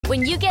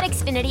When you get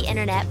Xfinity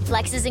Internet,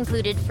 Flex is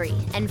included free,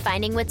 and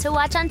finding what to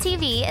watch on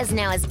TV is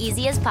now as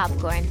easy as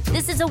popcorn.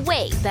 This is a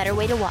way better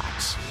way to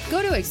watch.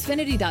 Go to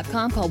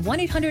Xfinity.com, call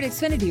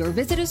 1-800-XFINITY or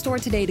visit a store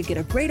today to get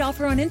a great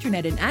offer on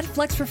internet and add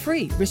Flex for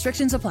free.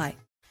 Restrictions apply.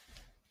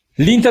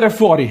 L'Inter è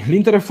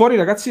fuori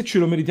ragazzi, e ce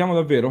lo meritiamo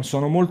davvero.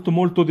 Sono molto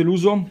molto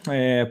deluso.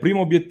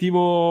 Primo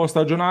obiettivo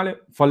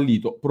stagionale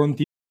fallito,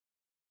 pronti.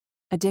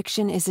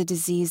 Addiction is a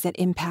disease that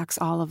impacts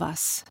all of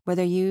us.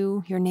 Whether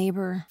you, your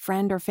neighbor,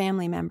 friend, or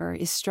family member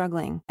is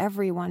struggling,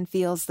 everyone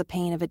feels the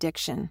pain of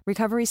addiction.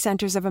 Recovery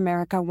Centers of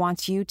America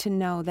wants you to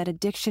know that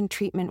addiction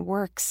treatment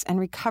works and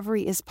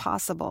recovery is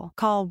possible.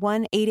 Call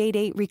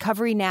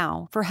 1-888-RECOVERY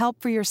now for help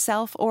for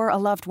yourself or a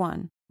loved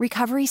one.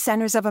 Recovery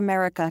Centers of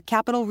America,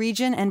 Capital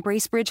Region, and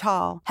Bracebridge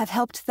Hall have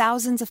helped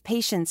thousands of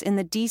patients in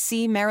the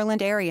D.C.,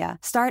 Maryland area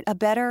start a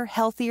better,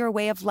 healthier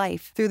way of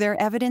life through their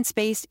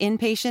evidence-based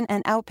inpatient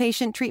and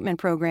outpatient treatment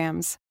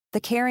programs.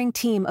 The caring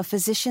team of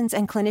physicians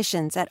and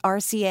clinicians at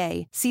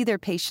RCA see their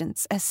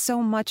patients as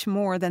so much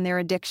more than their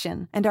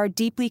addiction and are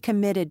deeply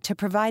committed to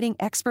providing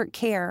expert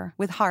care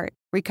with heart.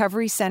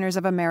 Recovery Centers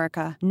of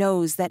America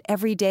knows that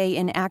every day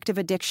in active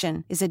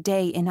addiction is a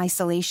day in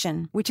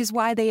isolation, which is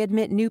why they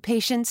admit new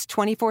patients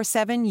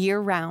 24/7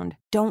 year-round.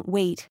 Don't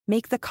wait.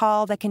 Make the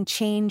call that can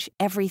change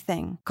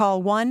everything.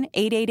 Call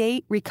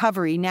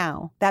 1-888-RECOVERY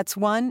now. That's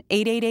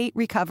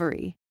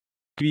 1-888-RECOVERY.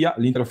 Via,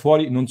 l'Inter è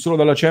fuori non solo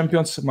dalla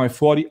Champions, ma è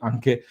fuori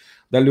anche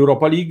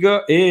dall'Europa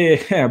League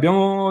e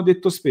abbiamo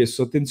detto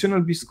spesso, attenzione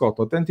al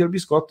biscotto, attenti al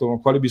biscotto, ma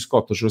quale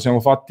biscotto? Ce lo siamo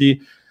fatti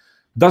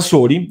da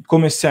soli,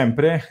 come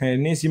sempre,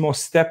 ennesimo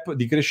step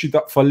di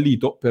crescita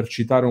fallito, per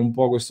citare un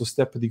po' questo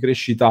step di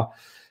crescita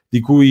di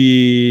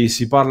cui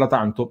si parla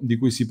tanto, di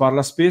cui si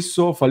parla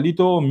spesso,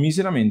 fallito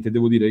miseramente,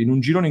 devo dire, in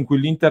un girone in cui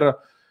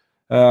l'Inter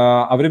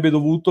avrebbe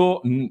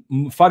dovuto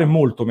fare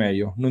molto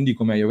meglio, non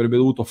dico meglio, avrebbe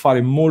dovuto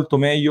fare molto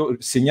meglio,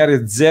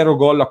 segnare 0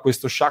 gol a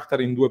questo Shakhtar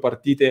in 2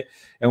 partite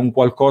è un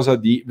qualcosa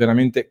di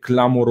veramente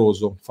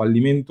clamoroso.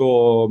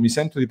 Fallimento, mi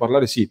sento di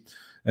parlare, sì,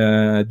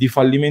 di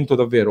fallimento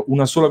davvero,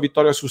 una sola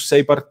vittoria su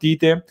 6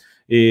 partite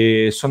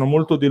e sono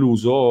molto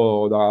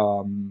deluso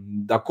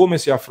da come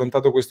si è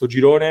affrontato questo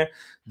girone,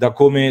 da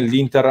come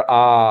l'Inter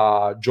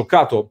ha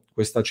giocato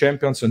questa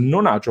Champions,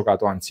 non ha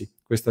giocato anzi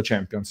questa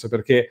Champions,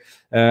 perché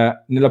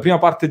nella prima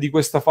parte di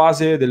questa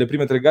fase, delle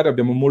prime 3 gare,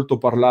 abbiamo molto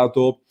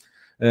parlato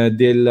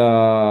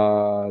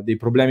dei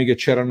problemi che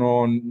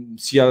c'erano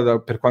sia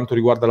per quanto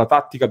riguarda la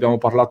tattica, abbiamo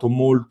parlato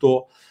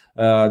molto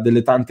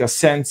delle tante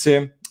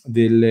assenze,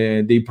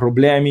 dei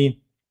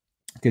problemi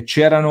che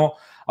c'erano,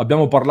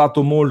 abbiamo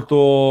parlato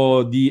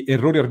molto di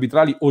errori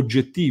arbitrali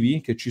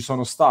oggettivi che ci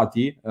sono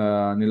stati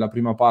nella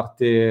prima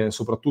parte,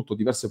 soprattutto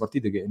diverse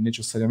partite che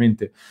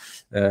necessariamente,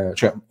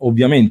 cioè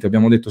ovviamente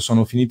abbiamo detto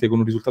sono finite con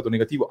un risultato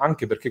negativo,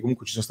 anche perché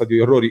comunque ci sono stati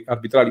errori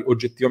arbitrali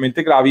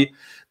oggettivamente gravi.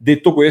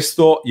 Detto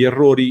questo, gli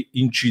errori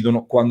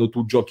incidono quando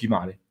tu giochi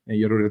male, e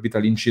gli errori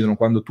arbitrali incidono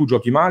quando tu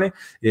giochi male,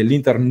 e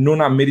l'Inter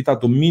non ha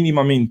meritato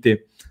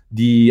minimamente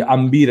di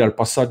ambire al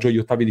passaggio agli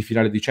ottavi di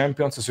finale di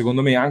Champions.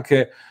 Secondo me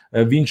anche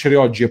vincere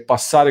oggi e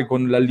passare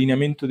con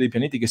l'allineamento dei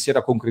pianeti che si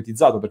era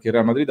concretizzato, perché il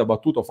Real Madrid ha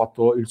battuto, ha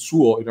fatto il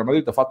suo, il Real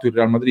Madrid ha fatto il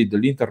Real Madrid,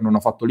 l'Inter non ha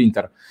fatto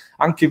l'Inter.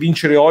 Anche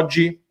vincere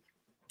oggi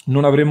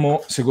non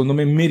avremmo, secondo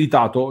me,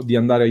 meritato di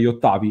andare agli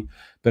ottavi,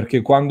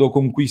 perché quando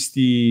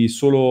conquisti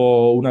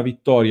solo una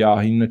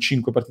vittoria in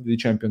 5 partite di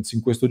Champions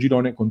in questo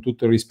girone, con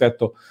tutto il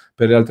rispetto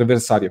per le altre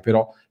avversarie,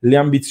 però le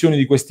ambizioni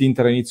di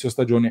quest'Inter a inizio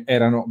stagione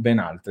erano ben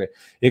altre,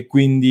 e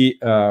quindi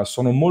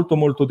sono molto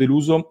molto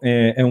deluso.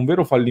 È un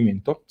vero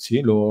fallimento,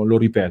 sì, lo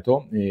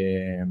ripeto,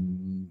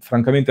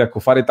 francamente, ecco,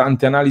 fare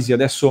tante analisi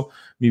adesso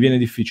mi viene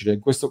difficile.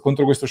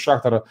 Contro questo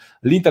Shakhtar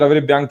l'Inter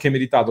avrebbe anche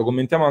meritato,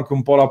 commentiamo anche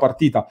un po' la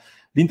partita,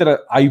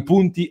 l'Inter ai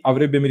punti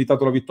avrebbe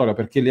meritato la vittoria,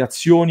 perché le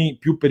azioni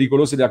più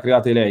pericolose le ha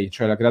create lei,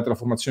 cioè le ha create la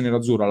formazione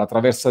nerazzurra, la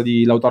traversa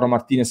di Lautaro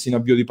Martinez in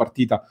avvio di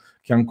partita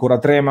che ancora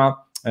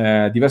trema,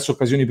 diverse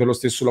occasioni per lo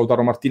stesso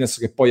Lautaro Martinez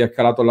che poi è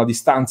calato alla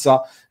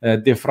distanza,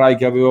 De Vrij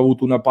che aveva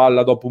avuto una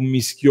palla dopo un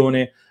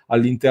mischione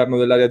all'interno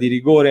dell'area di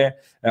rigore,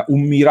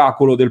 un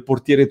miracolo del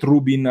portiere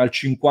Trubin al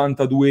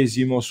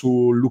 52esimo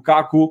su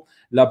Lukaku.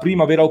 La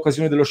prima vera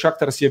occasione dello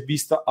Shakhtar si è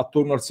vista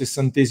attorno al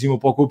 60esimo,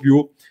 poco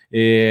più,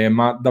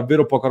 ma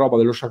davvero poca roba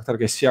dello Shakhtar,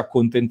 che si è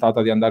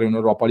accontentata di andare in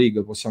Europa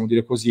League, possiamo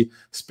dire così,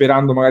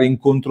 sperando magari in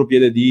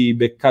contropiede di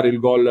beccare il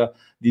gol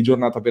di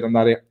giornata per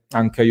andare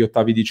anche agli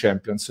ottavi di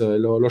Champions.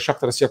 Lo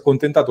Shakhtar si è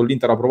accontentato,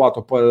 l'Inter ha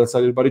provato poi ad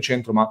alzare il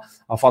baricentro, ma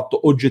ha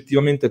fatto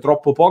oggettivamente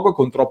troppo poco e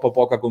con troppo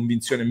poca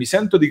convinzione. Mi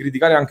sento di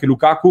criticare anche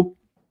Lukaku,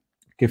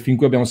 che fin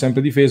qui abbiamo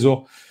sempre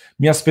difeso.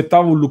 Mi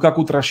aspettavo un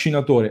Lukaku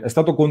trascinatore, è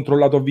stato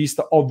controllato a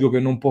vista, ovvio che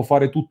non può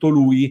fare tutto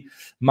lui,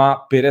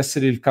 ma per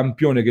essere il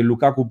campione che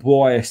Lukaku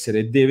può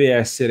essere,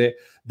 deve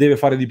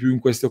fare di più in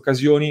queste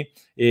occasioni,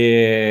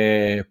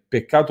 e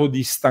peccato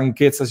di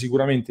stanchezza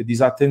sicuramente,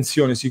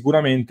 disattenzione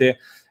sicuramente,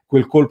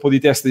 quel colpo di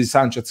testa di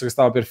Sanchez che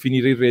stava per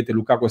finire in rete,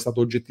 Lukaku è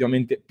stato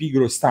oggettivamente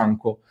pigro e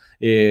stanco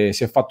e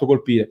si è fatto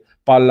colpire,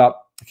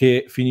 palla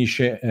che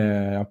finisce,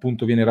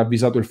 appunto viene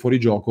ravvisato il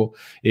fuorigioco,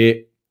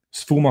 e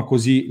sfuma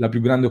così la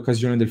più grande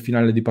occasione del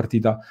finale di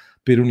partita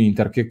per un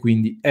Inter che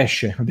quindi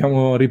esce.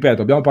 Abbiamo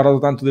parlato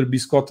tanto del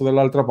biscotto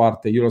dall'altra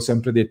parte, io l'ho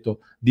sempre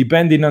detto,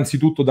 dipende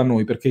innanzitutto da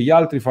noi, perché gli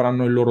altri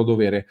faranno il loro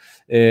dovere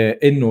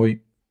e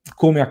noi,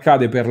 come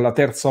accade per la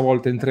terza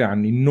volta in 3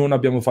 anni, non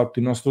abbiamo fatto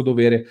il nostro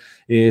dovere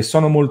e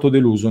sono molto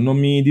deluso. Non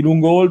mi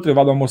dilungo oltre,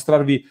 vado a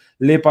mostrarvi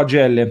le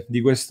pagelle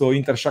di questo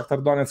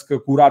Inter-Shakhtar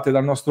Donetsk curate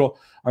dal nostro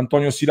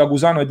Antonio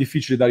Siracusano. È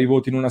difficile dare i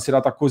voti in una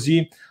serata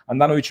così.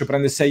 Andanovic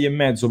prende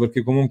 6,5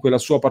 perché comunque la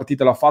sua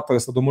partita l'ha fatta, è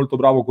stato molto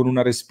bravo con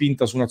una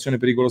respinta su un'azione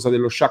pericolosa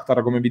dello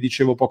Shakhtar, come vi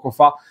dicevo poco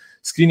fa.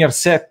 Skriniar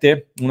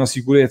 7, una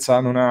sicurezza,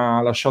 non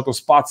ha lasciato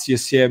spazi e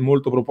si è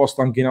molto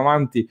proposto anche in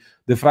avanti.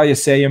 De Vrij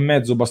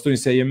 6,5, Bastoni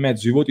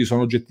 6,5. I voti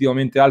sono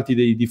oggettivamente alti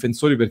dei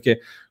difensori perché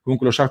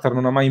comunque lo Shakhtar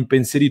non ha mai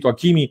impensierito.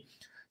 Hakimi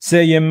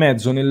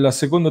 6,5. Nel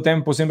secondo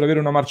tempo sembra avere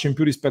una marcia in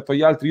più rispetto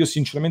agli altri. Io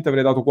sinceramente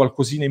avrei dato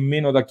qualcosina in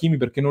meno ad Hakimi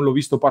perché non l'ho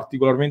visto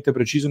particolarmente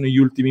preciso negli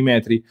ultimi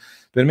metri.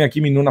 Per me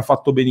Hakimi non ha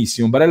fatto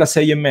benissimo. Barella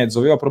 6,5,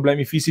 aveva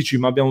problemi fisici,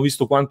 ma abbiamo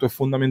visto quanto è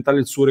fondamentale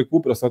il suo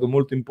recupero, è stato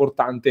molto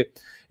importante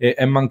e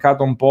è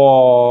mancato un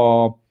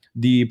po'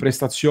 di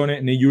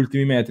prestazione negli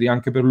ultimi metri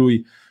anche per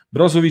lui.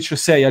 Brozovic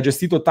 6, ha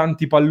gestito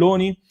tanti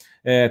palloni,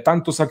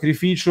 tanto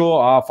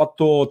sacrificio, ha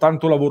fatto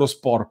tanto lavoro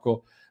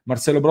sporco.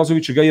 Marcelo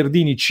Brozovic.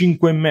 Gagliardini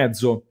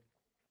 5,5,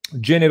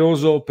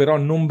 generoso però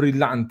non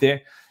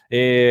brillante,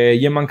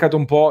 gli è mancato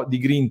un po' di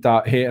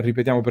grinta e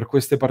ripetiamo, per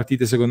queste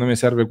partite secondo me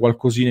serve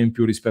qualcosina in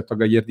più rispetto a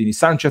Gagliardini.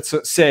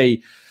 Sanchez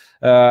 6,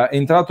 è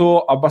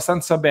entrato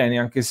abbastanza bene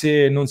anche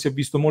se non si è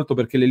visto molto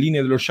perché le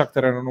linee dello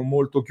Shakhtar erano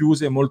molto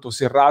chiuse, molto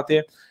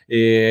serrate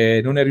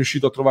e non è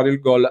riuscito a trovare il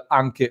gol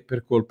anche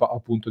per colpa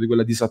appunto di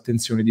quella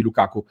disattenzione di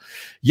Lukaku.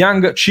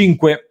 Young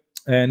 5,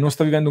 non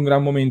sta vivendo un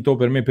gran momento,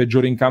 per me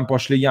peggiore in campo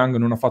Ashley Young,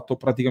 non ha fatto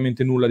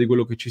praticamente nulla di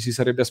quello che ci si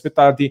sarebbe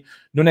aspettati,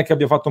 non è che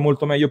abbia fatto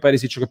molto meglio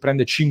Perisic che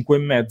prende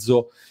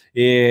 5,5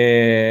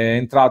 e è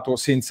entrato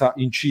senza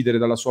incidere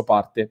dalla sua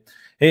parte,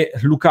 e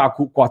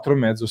Lukaku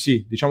 4,5.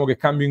 Sì, diciamo che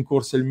cambio in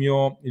corsa il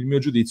mio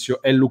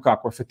giudizio, è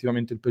Lukaku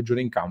effettivamente il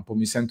peggiore in campo,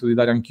 mi sento di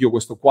dare anch'io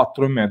questo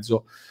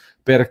 4,5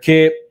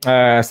 perché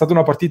è stata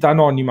una partita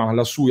anonima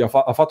la sua,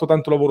 ha fatto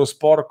tanto lavoro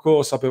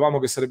sporco, sapevamo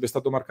che sarebbe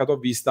stato marcato a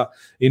vista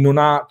e non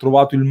ha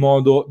trovato il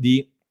modo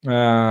di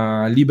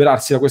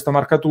liberarsi da questa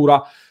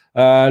marcatura.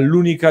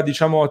 L'unica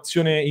diciamo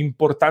azione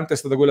importante è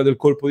stata quella del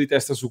colpo di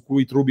testa su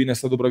cui Trubin è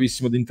stato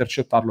bravissimo ad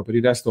intercettarlo, per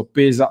il resto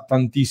pesa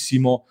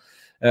tantissimo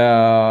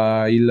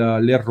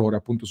l'errore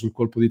appunto sul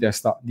colpo di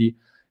testa di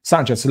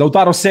Sanchez.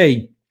 Lautaro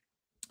 6,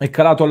 è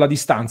calato alla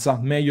distanza,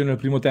 meglio nel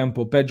primo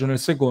tempo, peggio nel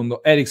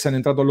secondo. Eriksen è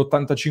entrato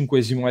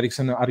all'85esimo,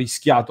 Eriksen ha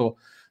rischiato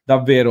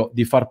davvero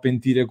di far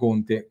pentire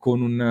Conte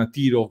con un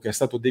tiro che è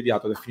stato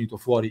deviato ed è finito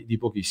fuori di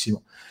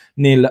pochissimo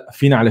nel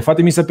finale.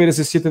 Fatemi sapere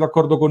se siete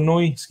d'accordo con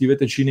noi,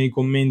 scriveteci nei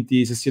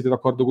commenti se siete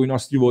d'accordo con i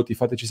nostri voti,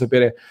 fateci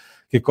sapere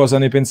che cosa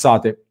ne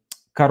pensate.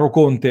 Caro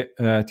Conte,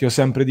 ti ho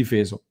sempre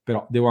difeso,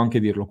 però devo anche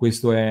dirlo,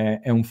 questo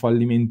è un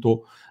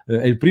fallimento,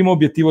 è il primo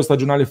obiettivo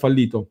stagionale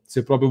fallito.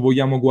 Se proprio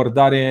vogliamo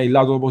guardare il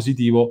lato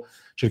positivo,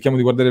 cerchiamo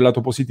di guardare il lato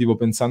positivo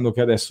pensando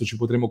che adesso ci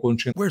potremo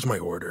concentrare. Where's my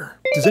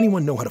order? Does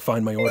anyone know how to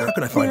find my order? How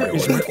can I find my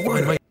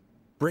order?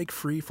 Break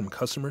free from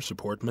customer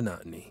support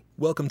monotony.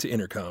 Welcome to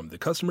Intercom, the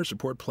customer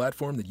support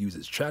platform that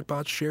uses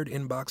chatbots, shared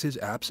inboxes,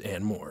 apps,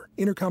 and more.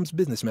 Intercom's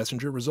business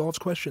messenger resolves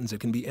questions that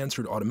can be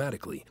answered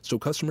automatically, so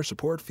customer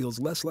support feels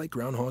less like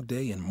Groundhog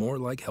Day and more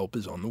like help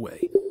is on the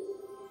way.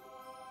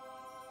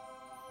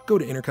 Go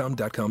to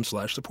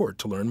intercom.com/support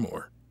to learn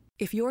more.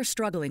 If you're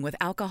struggling with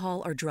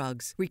alcohol or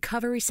drugs,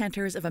 Recovery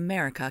Centers of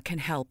America can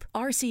help.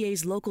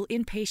 RCA's local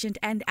inpatient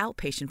and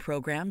outpatient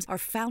programs are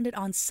founded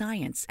on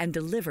science and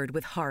delivered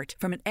with heart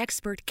from an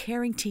expert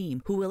caring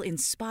team who will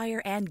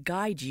inspire and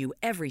guide you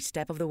every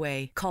step of the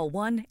way. Call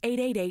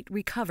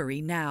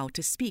 1-888-RECOVERY now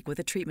to speak with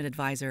a treatment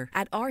advisor.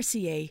 At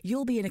RCA,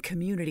 you'll be in a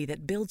community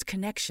that builds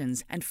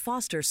connections and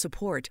fosters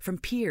support from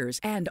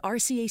peers and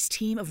RCA's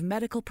team of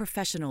medical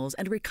professionals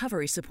and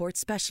recovery support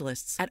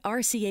specialists. At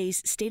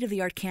RCA's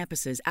state-of-the-art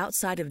campuses outside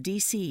of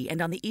D.C.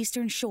 and on the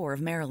Eastern Shore of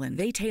Maryland,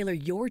 they tailor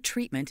your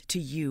treatment to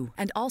you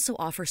and also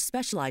offer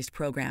specialized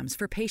programs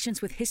for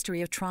patients with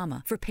history of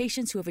trauma, for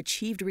patients who have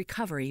achieved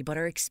recovery but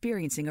are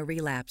experiencing a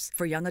relapse,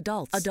 for young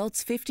adults,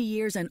 adults 50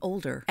 years and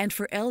older, and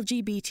for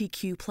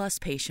LGBTQ plus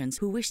patients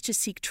who wish to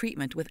seek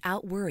treatment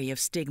without worry of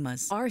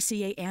stigmas.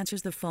 RCA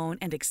answers the phone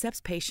and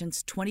accepts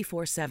patients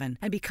 24/7.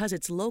 And because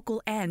it's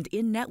local and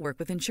in-network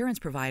with insurance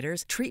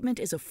providers, treatment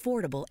is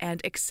affordable and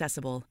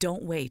accessible.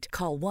 Don't wait.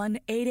 Call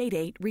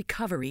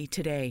 1-888-RECOVERY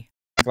today.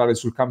 Entrare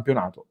sul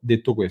campionato.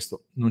 Detto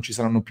questo, non ci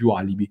saranno più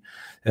alibi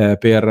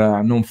per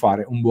non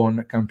fare un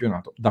buon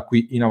campionato da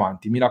qui in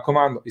avanti. Mi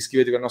raccomando,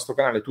 iscrivetevi al nostro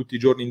canale tutti i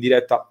giorni in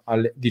diretta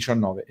alle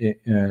 19 e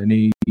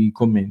nei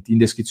commenti in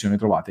descrizione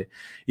trovate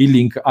il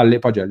link alle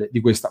pagelle di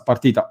questa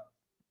partita.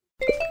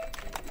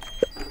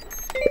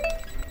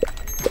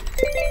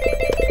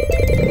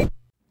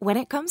 When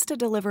it comes to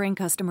delivering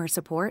customer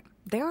support,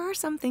 there are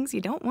some things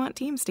you don't want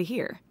teams to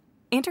hear.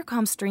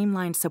 Intercom's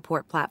streamlined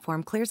support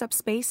platform clears up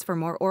space for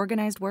more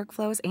organized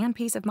workflows and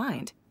peace of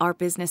mind. Our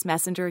business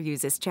messenger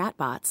uses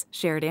chatbots,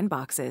 shared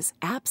inboxes,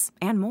 apps,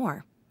 and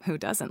more. Who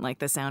doesn't like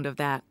the sound of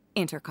that?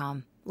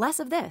 Intercom. Less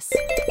of this.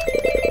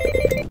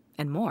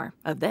 And more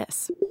of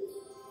this.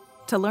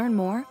 To learn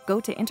more, go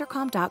to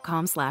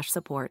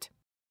intercom.com/support.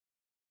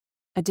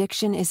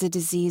 Addiction is a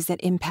disease that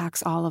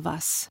impacts all of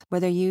us.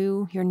 Whether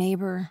you, your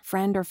neighbor,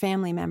 friend, or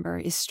family member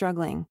is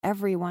struggling,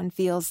 everyone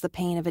feels the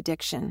pain of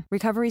addiction.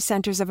 Recovery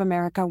Centers of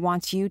America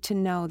wants you to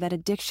know that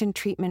addiction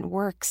treatment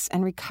works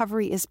and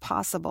recovery is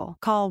possible.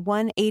 Call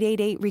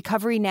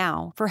 1-888-RECOVERY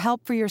now for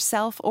help for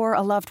yourself or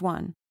a loved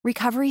one.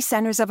 Recovery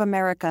Centers of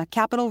America,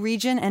 Capital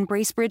Region, and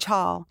Bracebridge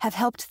Hall have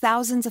helped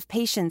thousands of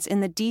patients in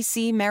the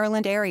D.C.,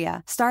 Maryland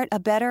area start a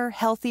better,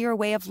 healthier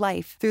way of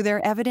life through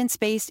their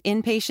evidence-based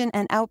inpatient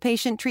and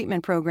outpatient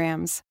treatment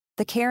programs.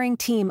 The caring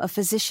team of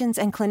physicians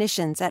and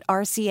clinicians at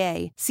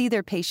RCA see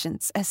their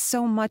patients as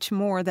so much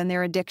more than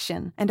their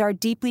addiction and are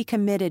deeply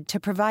committed to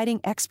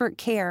providing expert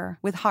care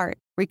with heart.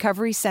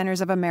 Recovery Centers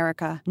of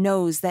America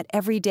knows that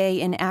every day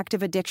in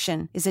active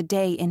addiction is a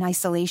day in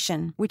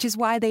isolation, which is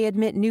why they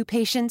admit new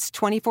patients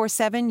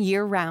 24/7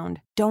 year-round.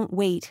 Don't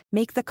wait.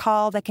 Make the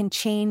call that can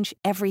change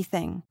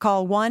everything.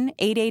 Call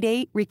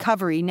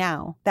 1-888-RECOVERY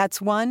now. That's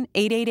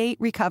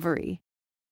 1-888-RECOVERY.